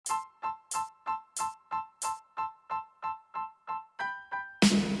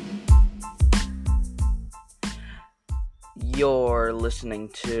You're listening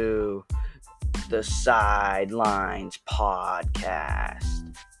to the Sidelines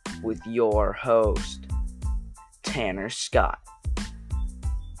podcast with your host, Tanner Scott.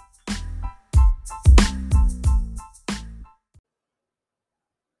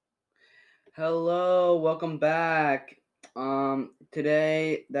 Hello, welcome back.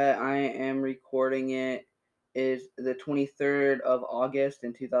 Today that I am recording it is the 23rd of August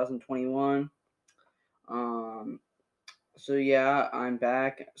in 2021. So yeah, I'm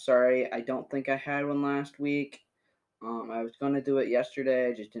back. Sorry, I don't think I had one last week. I was going to do it yesterday,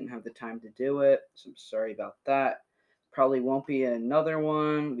 I just didn't have the time to do it, so I'm sorry about that. Probably won't be another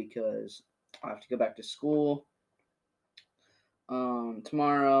one because I have to go back to school.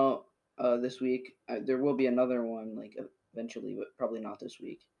 Tomorrow, this week, there will be another one, like, eventually, but probably not this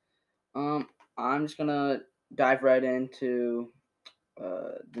week. I'm just gonna dive right into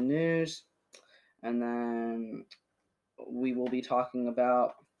the news, and then we will be talking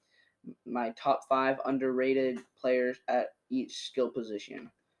about my top 5 underrated players at each skill position.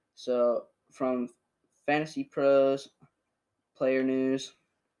 So, from Fantasy Pros, player news,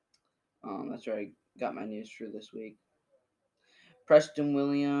 that's where I got my news for this week. Preston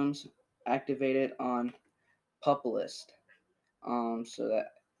Williams activated on PUP list. So that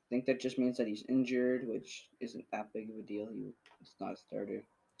I think that just means that he's injured, which isn't that big of a deal. He's not a starter.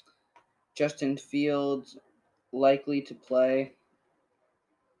 Justin Fields likely to play,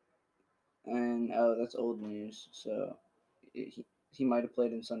 and that's old news. So he might have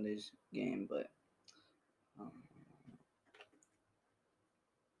played in Sunday's game, but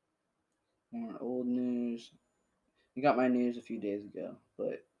more old news. I got my news a few days ago,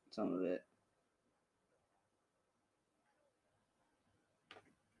 but some of it.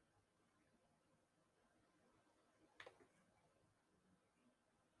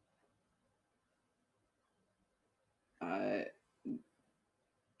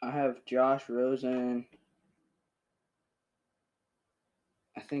 I have Josh Rosen.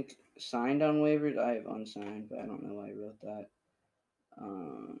 I think signed on waivers. I have unsigned, but I don't know why I wrote that.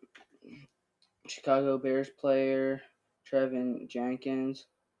 Chicago Bears player Trevin Jenkins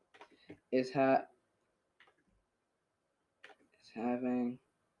is having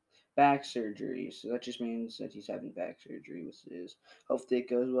back surgery, so that just means that he's having back surgery, which is hopefully it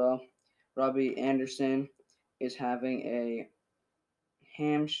goes well. Robbie Anderson is having a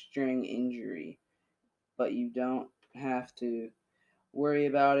hamstring injury, but you don't have to worry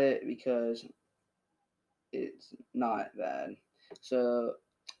about it because it's not bad. So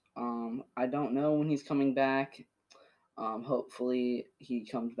I don't know when he's coming back. Hopefully he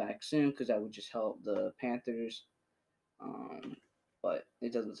comes back soon because that would just help the Panthers. But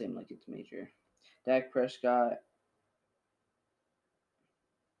it doesn't seem like it's major. Dak Prescott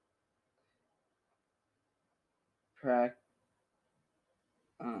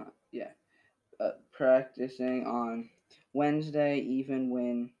practicing on Wednesday, even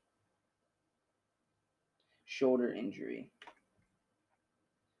when shoulder injury.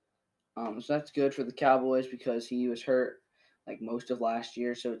 So that's good for the Cowboys because he was hurt like most of last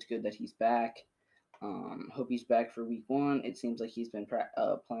year, so it's good that he's back. Hope he's back for week 1. It seems like he's been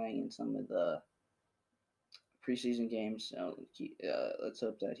playing in some of the preseason games, so let's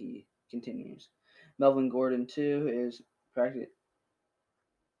hope that he continues. Melvin Gordon too has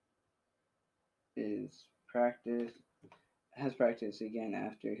practiced again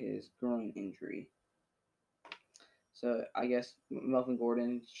after his groin injury. So I guess Melvin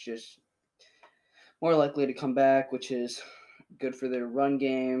Gordon is just more likely to come back, which is good for their run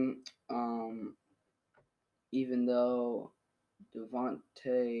game. Even though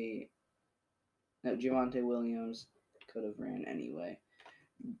Javonte Williams could have ran anyway.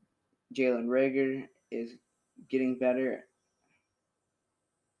 Jalen Reagor is getting better,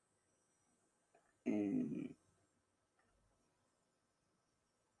 and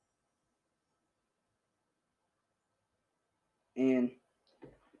in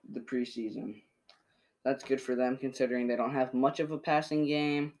the preseason. That's good for them considering they don't have much of a passing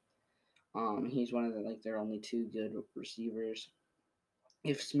game. He's one of their only 2 good receivers.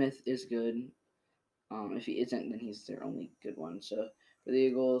 If Smith is good, if he isn't, then he's their only good one. So for the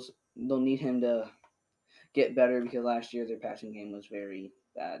Eagles, they'll need him to get better because last year their passing game was very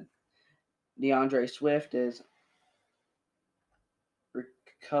bad. DeAndre Swift is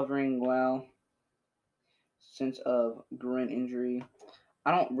recovering well since of groin injury.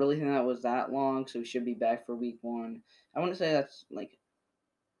 I don't really think that was that long, so he should be back for week 1. I want to say that's like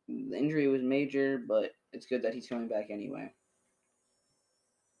the injury was major, but it's good that he's coming back anyway.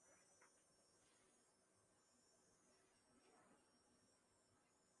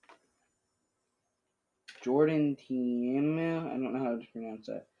 Jordan Team, I don't know how to pronounce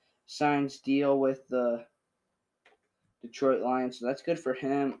that, signs deal with the Detroit Lions, so that's good for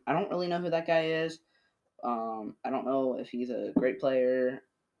him. I don't really know who that guy is. I don't know if he's a great player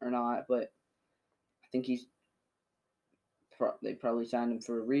or not, but I think they probably signed him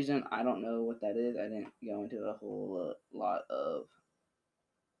for a reason. I don't know what that is. I didn't go into a whole lot of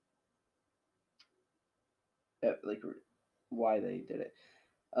like why they did it.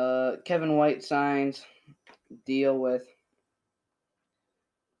 Kevin White signs deal with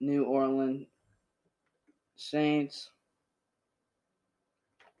New Orleans Saints.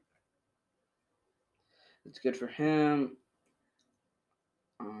 It's good for him.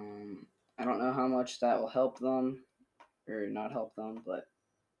 I don't know how much that will help them or not help them, but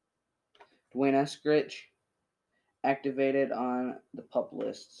Dwayne Eskridge activated on the pup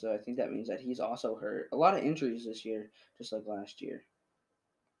list, so I think that means that he's also hurt. A lot of injuries this year, just like last year.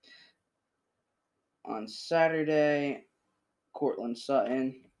 On Saturday, Cortland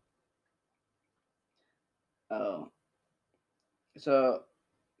Sutton. Oh, so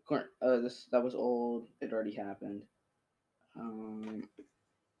that was old. It already happened.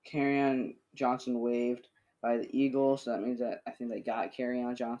 Kerryon Johnson waived by the Eagles, so that means that I think they got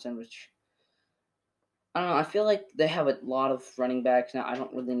Kerryon Johnson, which I don't know. I feel like they have a lot of running backs now. I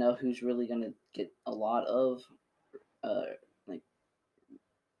don't really know who's really gonna get a lot of uh like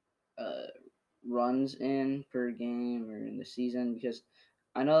uh runs in per game or in the season because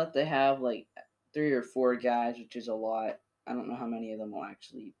I know that they have like 3 or 4 guys, which is a lot. I don't know how many of them will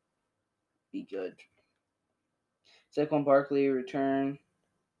actually be good. Saquon Barkley return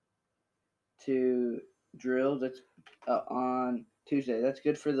to drills. That's on Tuesday. That's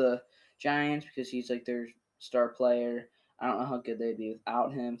good for the Giants because he's like their star player. I don't know how good they'd be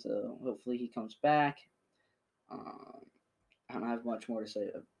without him, so hopefully he comes back. Um, I don't have much more to say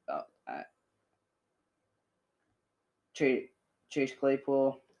about that. Chase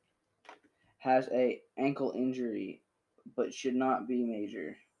Claypool has a ankle injury, but should not be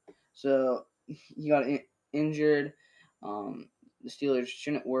major. So he got injured. The Steelers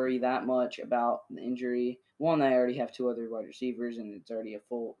shouldn't worry that much about the injury. One, they already have 2 other wide receivers, and it's already a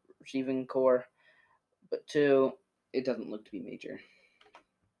full receiving core. But 2, it doesn't look to be major.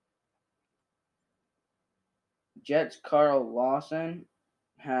 Jets' Carl Lawson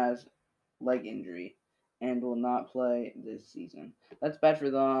has leg injury and will not play this season. That's bad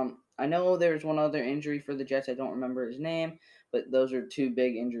for them. I know there's one other injury for the Jets. I don't remember his name, but those are 2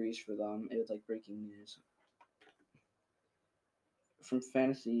 big injuries for them. It was like breaking news. From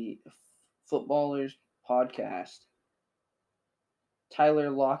Fantasy Footballers podcast, Tyler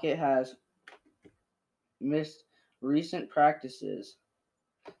Lockett has missed recent practices.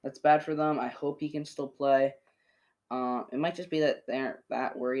 That's bad for them. I hope he can still play. It might just be that they aren't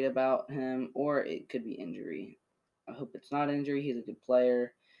that worried about him, or it could be injury. I hope it's not injury. He's a good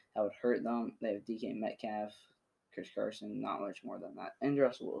player. That would hurt them. They have DK Metcalf, Chris Carson, not much more than that, and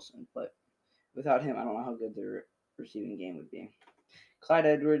Russell Wilson. But without him, I don't know how good their receiving game would be. Clyde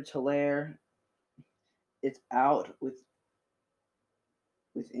Edwards-Helaire is out with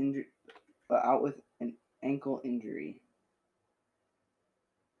injury, out with an ankle injury.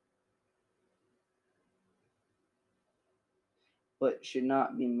 But should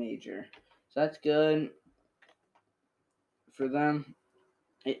not be major. So that's good for them.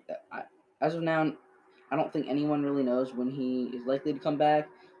 As of now, I don't think anyone really knows when he is likely to come back.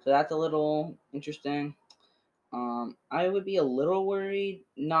 So that's a little interesting. I would be a little worried,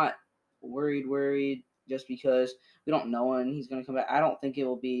 not worried, just because we don't know when he's going to come back. I don't think it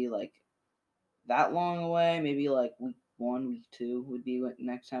will be like that long away. Maybe like week 1, week 2 would be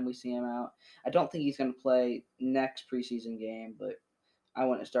next time we see him out. I don't think he's going to play next preseason game, but I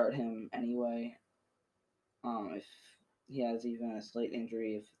wouldn't start him anyway. If he has even a slight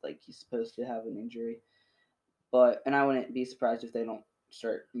injury, if like he's supposed to have an injury, and I wouldn't be surprised if they don't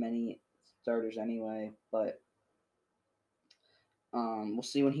start many starters anyway. But we'll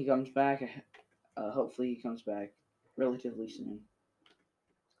see when he comes back. Hopefully, he comes back relatively soon.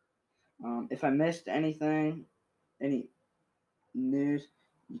 If I missed anything, any news,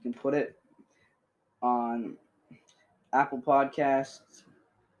 you can put it on Apple Podcasts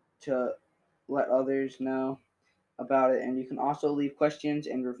to let others know about it, and you can also leave questions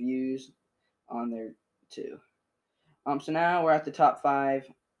and reviews on there too. So now we're at the top 5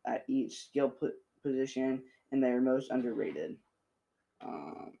 at each skill position, and they are most underrated.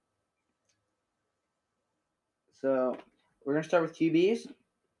 Um, so we're gonna start with QBs.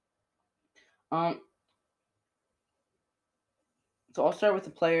 So I'll start with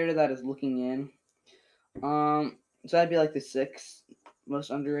the player that is looking in. So that'd be like the 6th most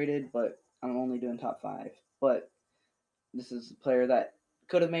underrated, but I'm only doing top 5, but this is a player that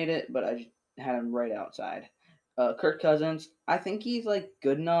could have made it, but I just had him right outside. Kirk Cousins, I think he's like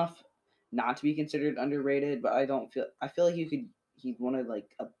good enough not to be considered underrated, but I feel like he's one of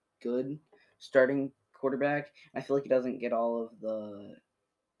like a good starting quarterback. I feel like he doesn't get all of the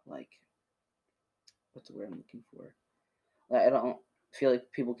like what's the word I'm looking for? I don't feel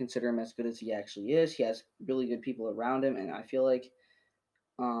like people consider him as good as he actually is. He has really good people around him, and I feel like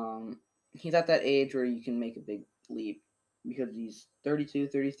um, he's at that age where you can make a big leap because he's 32,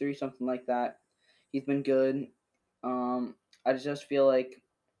 33, something like that. He's been good. I just feel like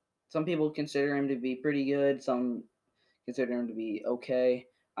some people consider him to be pretty good, some consider him to be okay.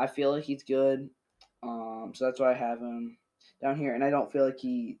 I feel like he's good. So that's why I have him down here, and I don't feel like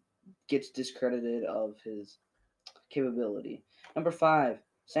he gets discredited of his capability. Number 5,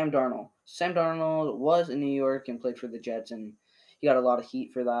 Sam Darnold. Sam Darnold was in New York and played for the Jets, and he got a lot of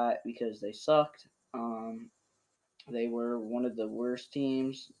heat for that because they sucked. They were one of the worst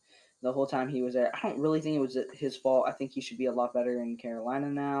teams the whole time he was there. I don't really think it was his fault. I think he should be a lot better in Carolina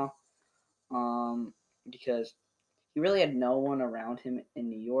now, because he really had no one around him in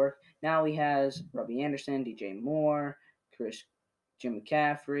New York. Now he has Robbie Anderson, DJ Moore, Jim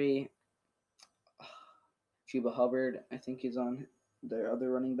McCaffrey, Chuba Hubbard, I think is on their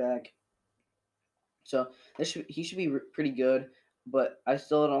other running back. So he should be pretty good, but I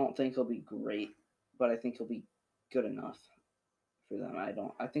still don't think he'll be great. But I think he'll be good enough for them.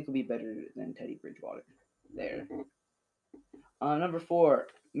 I think he'll be better than Teddy Bridgewater. There. Number 4,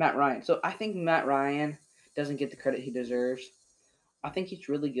 Matt Ryan. So I think Matt Ryan doesn't get the credit he deserves. I think he's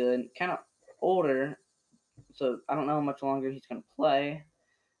really good. Kind of older, so I don't know how much longer he's gonna play.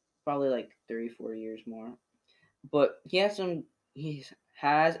 Probably like 3-4 years more. But he has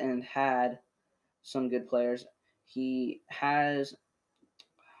and had some good players. He has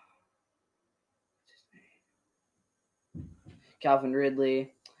Calvin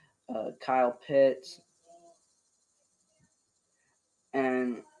Ridley, Kyle Pitts,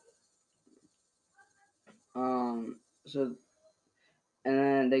 and so and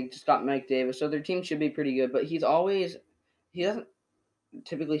then they just got Mike Davis. So their team should be pretty good. But he doesn't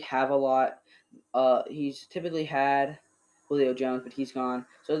typically have a lot. He's typically had Julio Jones, but he's gone.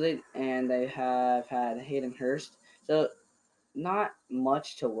 So they have had Hayden Hurst. So not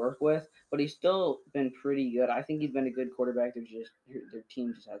much to work with, but he's still been pretty good. I think he's been a good quarterback. Their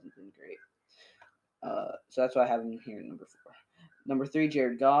team just hasn't been great. So that's why I have him here at number 4. Number 3,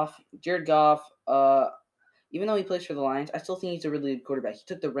 Jared Goff. Jared Goff, even though he plays for the Lions, I still think he's a really good quarterback. He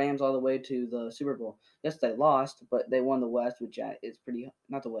took the Rams all the way to the Super Bowl. Yes, they lost, but they won the West, which is pretty,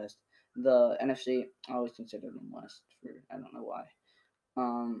 not the West, the NFC. I always considered them West for I don't know why.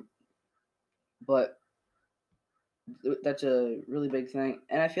 But that's a really big thing,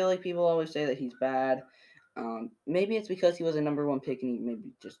 and I feel like people always say that he's bad. Maybe it's because he was a number 1 pick and he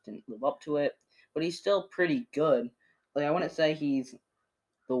maybe just didn't live up to it, but he's still pretty good. Like I wouldn't say he's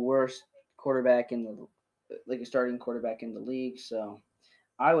the worst quarterback in the like a starting quarterback in the league. So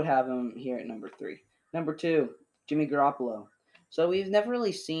I would have him here at number 3. Number 2, Jimmy Garoppolo. So we've never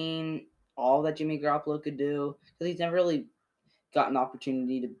really seen all that Jimmy Garoppolo could do because he's never really got an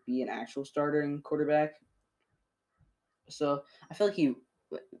opportunity to be an actual starting quarterback. So I feel like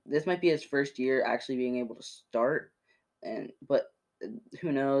this might be his first year actually being able to start, but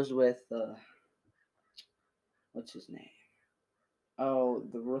who knows with what's his name? Oh,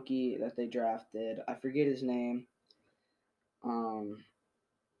 the rookie that they drafted. I forget his name. Um,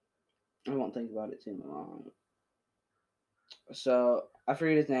 I won't think about it too long. So I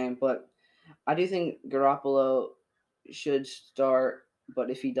forget his name, but I do think Garoppolo should start.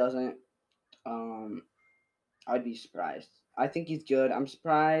 But if he doesn't, um, I'd be surprised. I think he's good. I'm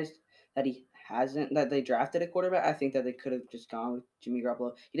surprised that he hasn't that they drafted a quarterback. I think that they could have just gone with Jimmy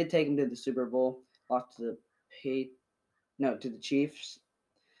Garoppolo. He did take him to the Super Bowl, lost to the to the Chiefs.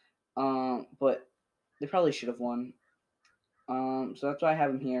 But they probably should have won. So that's why I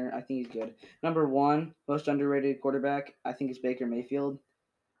have him here. I think he's good. Number 1, most underrated quarterback, I think is Baker Mayfield.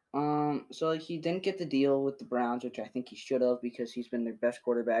 So like he didn't get the deal with the Browns, which I think he should have because he's been their best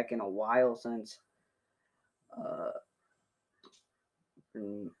quarterback in a while since uh,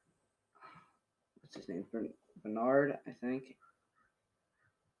 what's his name? Bernard, I think.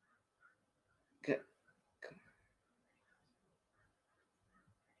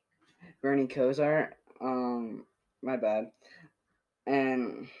 Bernie Kosar. My bad.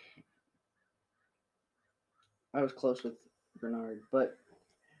 And I was close with Bernard, but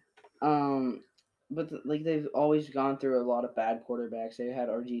um, but like they've always gone through a lot of bad quarterbacks. They had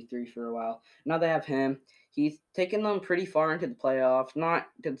RG3 for a while. Now they have him. He's taken them pretty far into the playoffs, not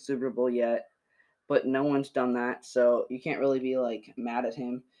to the Super Bowl yet, but no one's done that, so you can't really be like mad at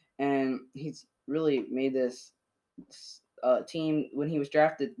him. And he's really made this team when he was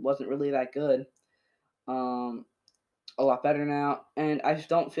drafted wasn't really that good. Um, a lot better now, and I just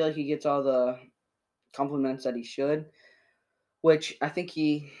don't feel like he gets all the compliments that he should, which I think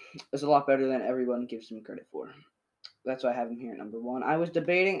he is a lot better than everyone gives him credit for. That's why I have him here at number one. I was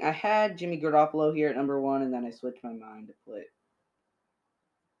debating. I had Jimmy Garoppolo here at number one, and then I switched my mind to put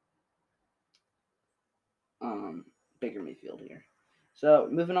um, Baker Mayfield here. So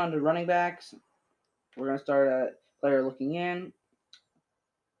moving on to running backs, we're gonna start at player looking in.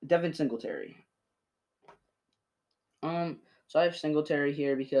 Devin Singletary. Um, so I have Singletary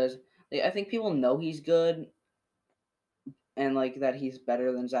here because I think people know he's good and like that he's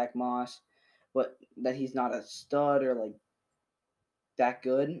better than Zach Moss, but that he's not a stud or like that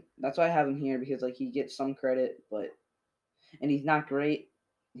good. That's why I have him here because like he gets some credit, but and he's not great.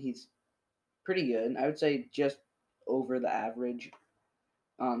 He's pretty good. I would say just over the average.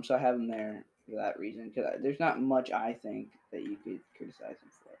 So I have him there for that reason because there's not much I think that you could criticize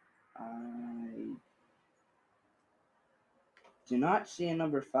him for. I do not see a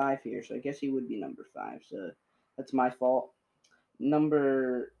number five here, so I guess he would be number five. So that's my fault.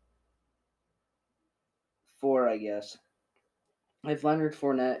 Number four, I guess. I have Leonard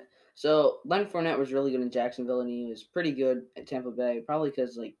Fournette. So Leonard Fournette was really good in Jacksonville, and he was pretty good at Tampa Bay. Probably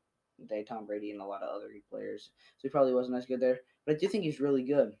because like they Tom Brady and a lot of other players, so he probably wasn't as good there. But I do think he's really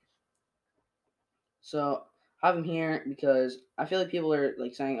good. So I have him here because I feel like people are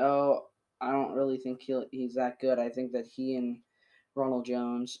like saying, "Oh, I don't really think he's that good." I think that he and Ronald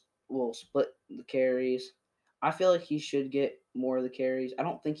Jones will split the carries. I feel like he should get more of the carries. I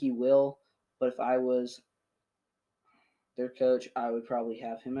don't think he will, but if I was their coach, I would probably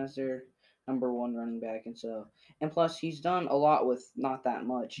have him as their number one running back. And plus, he's done a lot with not that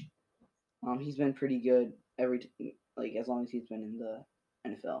much. He's been pretty good like as long as he's been in the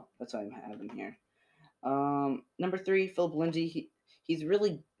NFL. That's why I have him here. Number three, Philip Lindsay. He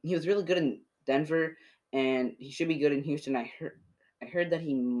was really good in Denver, and he should be good in Houston. I heard that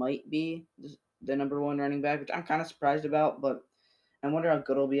he might be the number one running back, which I'm kind of surprised about. But I wonder how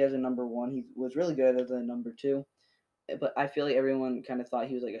good he'll be as a number one. He was really good as a number two, but I feel like everyone kind of thought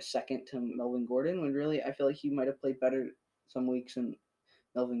he was like a second to Melvin Gordon, when really I feel like he might have played better some weeks than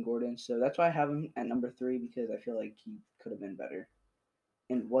Melvin Gordon. So that's why I have him at number three because I feel like he could have been better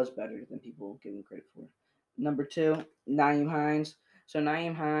and was better than people give him credit for. Number two, Naeem Hines. So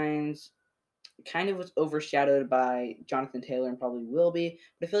Naeem Hines kind of was overshadowed by Jonathan Taylor and probably will be.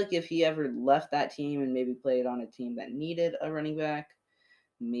 But I feel like if he ever left that team and maybe played on a team that needed a running back,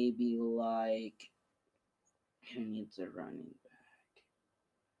 maybe like who needs a running back?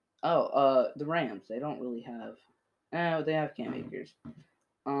 Oh, the Rams. They don't really have. They have Cam Akers.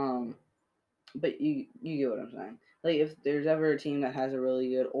 Um, but you get what I'm saying. Like if there's ever a team that has a really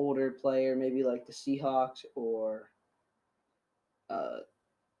good older player, maybe like the Seahawks or uh,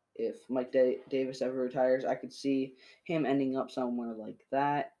 if Davis ever retires, I could see him ending up somewhere like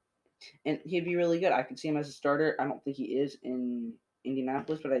that, and he'd be really good. I could see him as a starter. I don't think he is in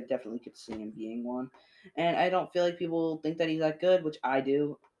Indianapolis, but I definitely could see him being one. And I don't feel like people think that he's that good, which I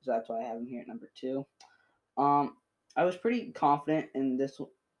do, so that's why I have him here at number two. Um, I was pretty confident in this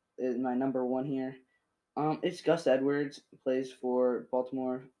is my number one here. It's Gus Edwards, plays for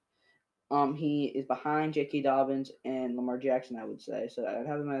Baltimore. He is behind J.K. Dobbins and Lamar Jackson, I would say. So I'd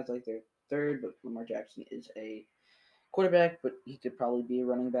have him as like their third, but Lamar Jackson is a quarterback, but he could probably be a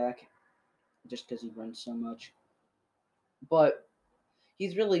running back just because he runs so much. But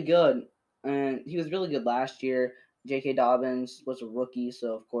he's really good, and he was really good last year. J.K. Dobbins was a rookie,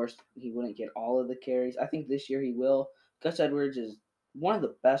 so of course he wouldn't get all of the carries. I think this year he will. Gus Edwards is one of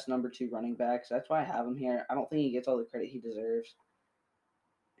the best number two running backs. That's why I have him here. I don't think he gets all the credit he deserves.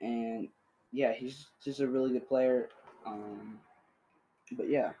 And yeah, he's just a really good player. Um, but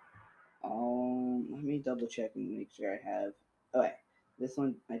yeah, let me double check and make sure I have. Okay, this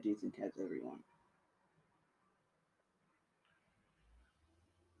one I do think has everyone.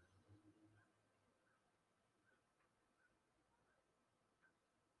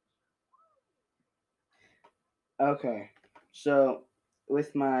 Okay, so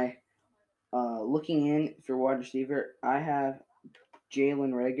with my looking in for wide receiver, I have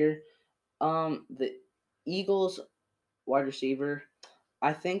Jalen Rager. The Eagles wide receiver,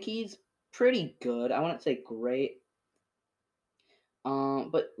 I think he's pretty good. I wouldn't say great.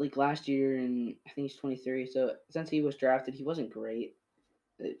 But like last year, and I think he's 23. So since he was drafted, he wasn't great.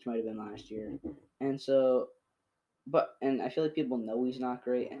 It might have been last year. And so, and I feel like people know he's not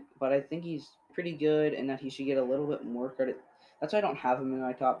great, but I think he's pretty good, and that he should get a little bit more credit. That's why I don't have him in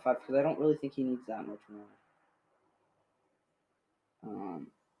my top five because I don't really think he needs that much more um,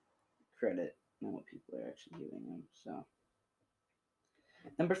 credit than what people are actually giving him. So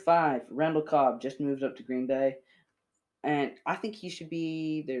number five, Randall Cobb just moved up to Green Bay, and I think he should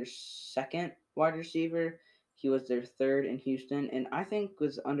be their second wide receiver. He was their third in Houston, and I think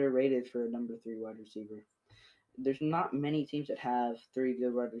was underrated for a number three wide receiver. There's not many teams that have three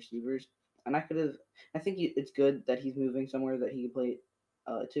good wide receivers, and I think it's good that he's moving somewhere that he can play.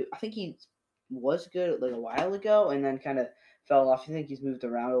 To I think he was good like a while ago, and then kind of fell off. I think he's moved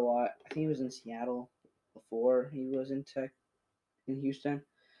around a lot. I think he was in Seattle before he was in Houston.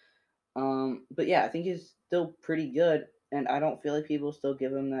 But yeah, I think he's still pretty good, and I don't feel like people still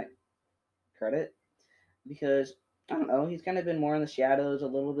give him that credit because I don't know, he's kind of been more in the shadows, a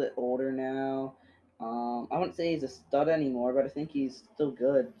little bit older now. I wouldn't say he's a stud anymore, but I think he's still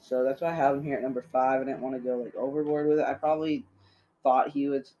good. So that's why I have him here at number five. I didn't want to go like overboard with it. I probably thought he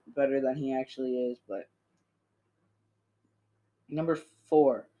was better than he actually is, but number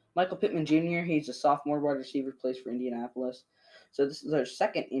four, Michael Pittman Jr. He's a sophomore wide receiver, plays for Indianapolis. So this is our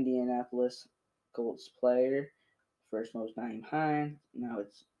second Indianapolis Colts player. First one was Naeem Hines. Now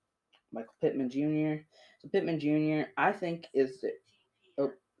it's Michael Pittman Jr. So Pittman Jr. I think is the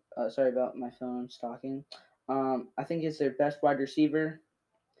oh sorry about my phone talking. I think is their best wide receiver.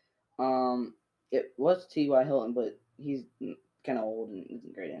 Um, it was T.Y. Hilton, but he's kind of old and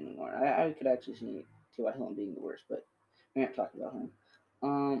isn't great anymore. I could actually see T.Y. Hilton being the worst, but we aren't talking about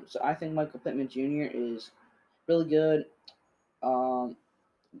him. So I think Michael Pittman Jr. is really good. Um,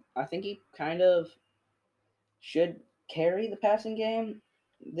 I think he kind of should carry the passing game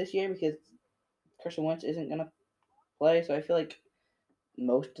this year because Carson Wentz isn't gonna play, so I feel like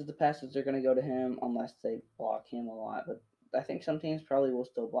most of the passes are going to go to him unless they block him a lot. But I think some teams probably will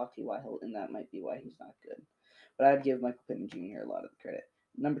still block T.Y. Hilton. That might be why he's not good. But I'd give Michael Pittman Jr. a lot of the credit.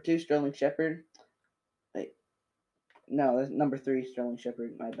 Number two, Sterling Shepard. Wait, no, that's number three, Sterling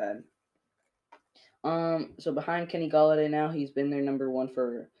Shepard. My bad. So behind Kenny Galladay now, he's been their number one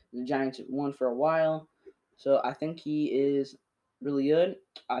for the Giants one for a while. So I think he is really good.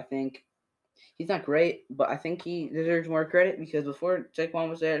 I think he's not great, but I think he deserves more credit because before Saquon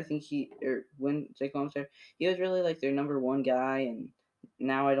was there, I think when Saquon was there, he was really like their number one guy, and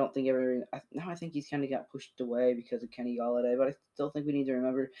now I don't think now I think he's kind of got pushed away because of Kenny Galladay, but I still think we need to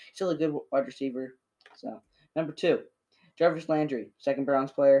remember he's still a good wide receiver. So number two, Jarvis Landry, second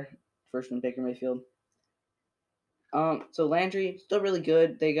Browns player, first in Baker Mayfield. So Landry still really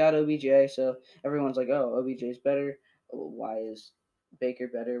good. They got OBJ, so everyone's like, "Oh, OBJ's better. Why is Baker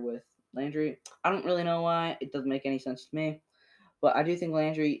better with Landry?" I don't really know why. It doesn't make any sense to me, but I do think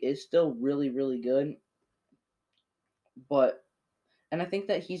Landry is still really, really good. But and I think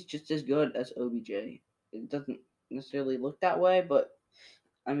that he's just as good as OBJ. It doesn't necessarily look that way, but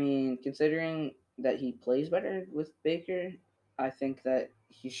I mean, considering that he plays better with Baker, I think that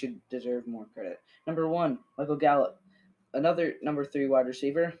he should deserve more credit. Number one, Michael Gallup, another number three wide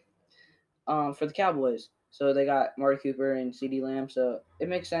receiver. For the Cowboys. So they got Mari Cooper and CeeDee Lamb. So it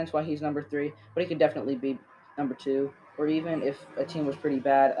makes sense why he's number three, but he could definitely be number two, or even if a team was pretty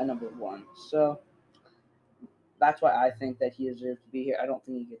bad, a number one. So that's why I think that he deserves to be here. I don't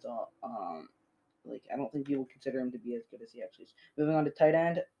think he gets all I don't think people consider him to be as good as he actually is. Moving on to tight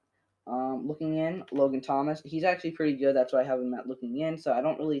end. Looking in, Logan Thomas. He's actually pretty good. That's why I have him at looking in. So I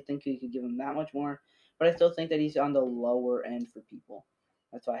don't really think you could give him that much more. But I still think that he's on the lower end for people.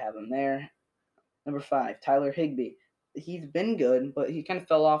 That's why I have him there. Number five, Tyler Higbee. He's been good, but he kind of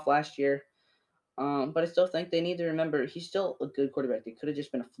fell off last year. But I still think they need to remember he's still a good quarterback. It could have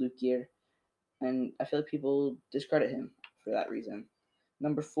just been a fluke year, and I feel like people discredit him for that reason.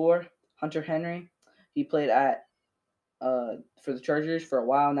 Number four, Hunter Henry. He played at for the Chargers for a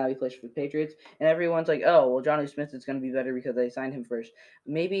while. Now he plays for the Patriots, and everyone's like, "Oh, well, Johnny Smith is going to be better because they signed him first."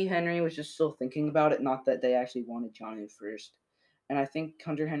 Maybe Henry was just still thinking about it, not that they actually wanted Johnny first. And I think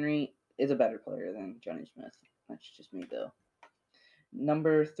Hunter Henry is a better player than Johnny Smith. That's just me, though.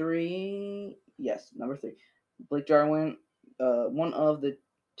 Number three, yes, number three, Blake Jarwin, one of the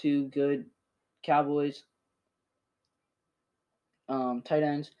two good Cowboys tight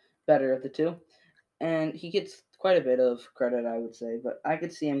ends, better of the two, and he gets quite a bit of credit, I would say, but I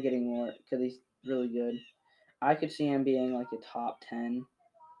could see him getting more because he's really good. I could see him being like a top 10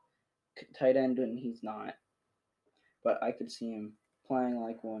 tight end when he's not, but I could see him playing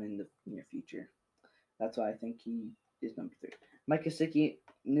like one in the near future. That's why I think he is number three. Mike Gesicki,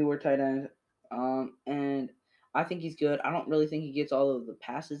 newer tight end, and I think he's good. I don't really think he gets all of the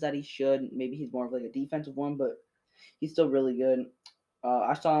passes that he should. Maybe he's more of like a defensive one, but he's still really good.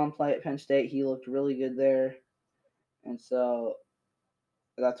 I saw him play at Penn State. He looked really good there, and so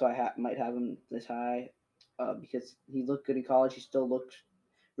that's why might have him this high, because he looked good in college. He still looked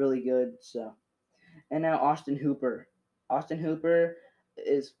really good. So, and now Austin Hooper. Austin Hooper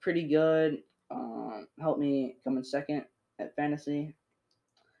is pretty good. Helped me come in second at fantasy.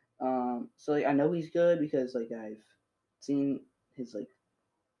 So like, I know he's good because like I've seen his like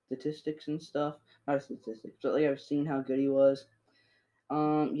statistics and stuff. Not statistics, but like I've seen how good he was.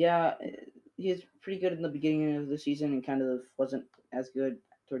 Yeah, he's pretty good in the beginning of the season and kind of wasn't as good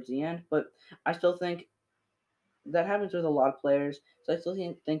towards the end. But I still think that happens with a lot of players. So I still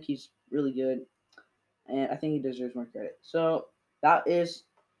think he's really good, and I think he deserves more credit. So that is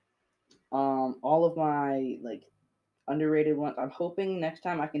all of my like underrated ones. I'm hoping next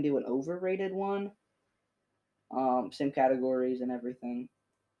time I can do an overrated one. Same categories and everything.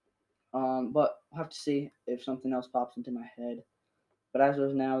 But I'll have to see if something else pops into my head. But as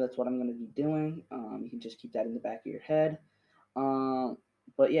of now, that's what I'm going to be doing. You can just keep that in the back of your head. Um,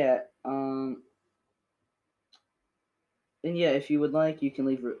 but yeah, and yeah, if you would like, you can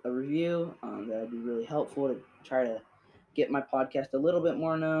leave a review. That would be really helpful to try to get my podcast a little bit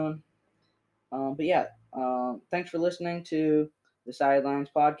more known. But yeah, thanks for listening to the Sidelines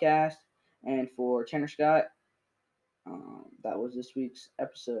podcast. And for Tanner Scott, that was this week's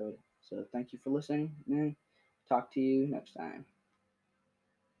episode. So thank you for listening, and talk to you next time.